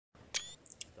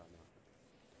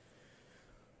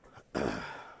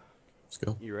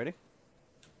go. You ready?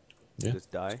 Yeah.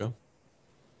 Just die. Let's go.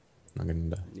 I'm not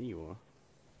gonna die. Yeah, you are.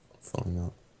 Falling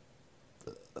out.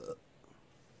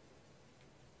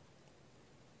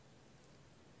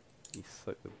 You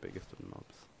suck the biggest of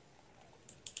knobs.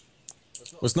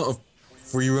 Well, it's not a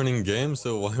free running game,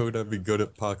 so why would I be good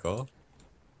at parkour?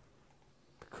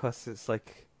 Because it's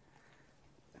like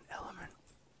an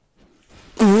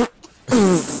element.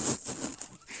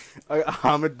 I got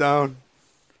hammered down.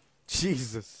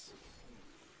 Jesus.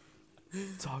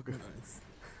 Talk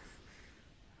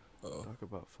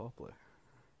about foreplay.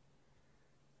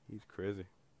 He's crazy.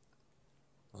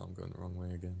 Oh, I'm going the wrong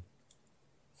way again.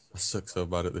 I suck so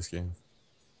bad at this game.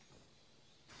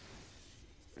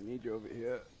 I need you over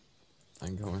here.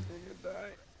 I'm going. You're gonna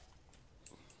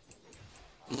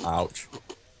die. Ouch.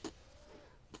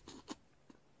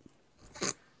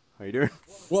 How you doing?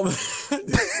 What?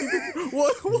 The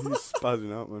what? He's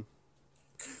spazzing out, man.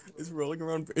 It's rolling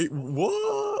around.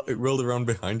 What? It rolled around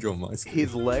behind you on my screen.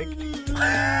 His leg.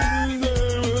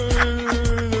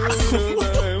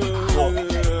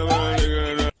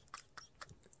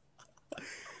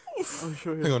 I'll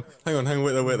show you. Hang on,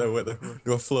 wait there.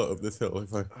 Do I float up this hill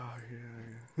if I... Oh,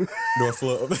 yeah. Do I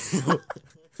float up the hill?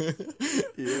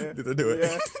 Yeah. Did I do it?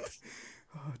 Yeah.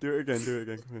 Oh, do it again,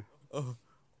 Come here. Oh.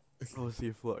 Oh, let's see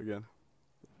you float again.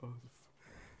 Oh,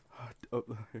 up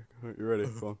there. Here, come on. You ready?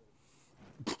 Go on.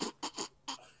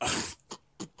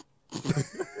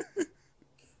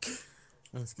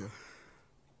 Let's go.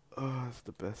 Oh, that's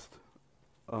the best.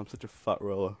 Oh, I'm such a fat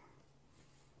roller.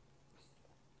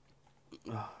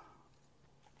 Oh.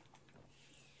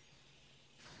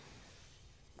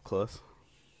 Close.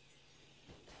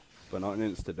 But not an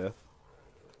insta death.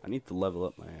 I need to level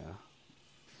up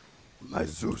my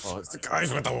Zeus. Oh, it's the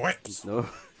guys with the whips. No.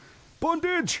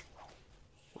 Bondage!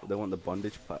 They want the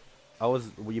bondage part. Well,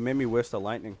 you made me waste the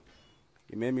lightning.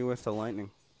 You made me waste the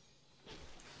lightning.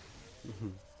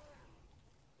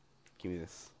 Give me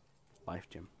this. Life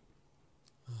gem.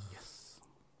 Yes.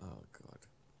 Oh, God.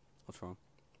 What's wrong?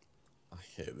 I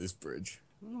hate this bridge.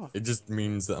 No. It just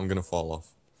means that I'm gonna fall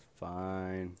off.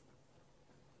 Fine.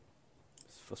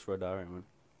 It's first road diary, man.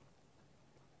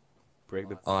 Break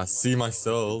the... Oh, I see my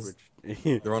souls.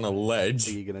 bridge. They're on a ledge.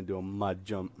 So you're gonna do a mad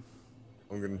jump.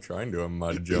 I'm gonna try and do a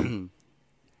mud jump.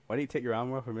 Why do you take your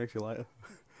armor off? It makes you lighter.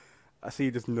 I see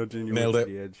you just nudging you Nailed to it.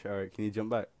 the edge. Alright, can you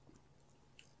jump back?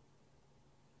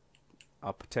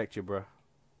 I'll protect you, bruh.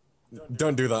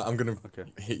 Don't do that. I'm gonna Okay.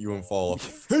 hit you and fall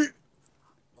off.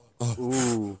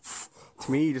 Ooh.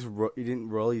 To me, you didn't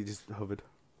roll, you just hovered.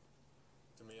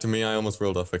 To me, I almost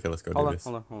rolled off. Okay, let's go do this.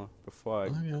 Hold on. Before I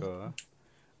yeah. go,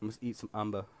 I must eat some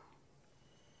amber.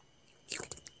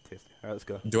 Tasty. Alright, let's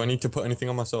go. Do I need to put anything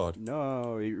on my sword?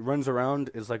 No, he runs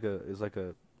around. It's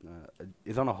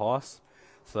on a horse.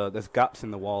 So there's gaps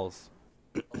in the walls.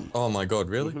 Oh my God,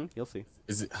 really? You'll see.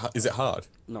 Is it hard?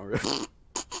 Not really.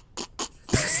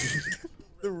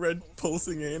 The red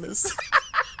pulsing anus.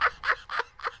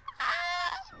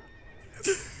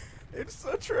 It's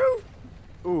so true.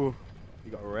 Ooh,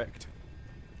 you got wrecked.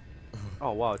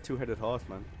 Oh wow, two-headed horse,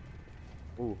 man.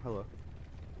 Ooh, hello.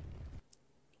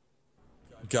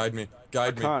 Guide me.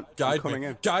 Guide me. Can't. Guide I'm coming me.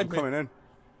 in. Guide I'm me. coming in.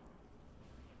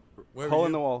 Where Hole are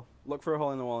in you? the wall. Look for a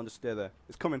hole in the wall and just stay there.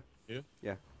 It's coming. Here?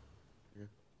 Yeah. Yeah.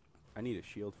 I need a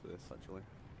shield for this, actually.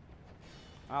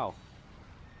 Ow.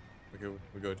 Okay,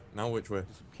 we're good. Now which way?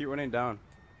 Just keep running down.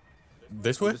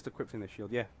 This I'm way? just equipping the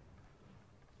shield. Yeah.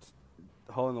 Just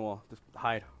the hole in the wall. Just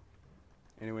hide.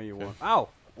 Anywhere you want. Ow!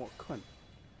 What cunt?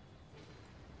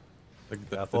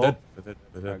 Careful.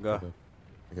 There go.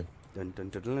 Okay. Dun, dun,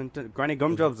 dun, dun, dun. Granny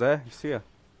Gumjob's there. You see her?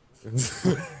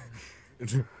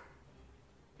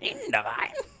 In the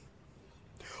vine.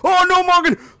 Oh no,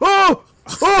 Morgan! Oh!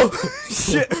 Oh!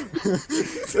 Shit!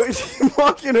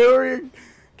 Morgan, hurry!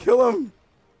 Kill him!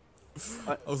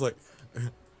 I was like,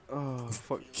 Oh,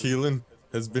 fuck. Keelan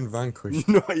has been vanquished.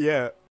 Not yet.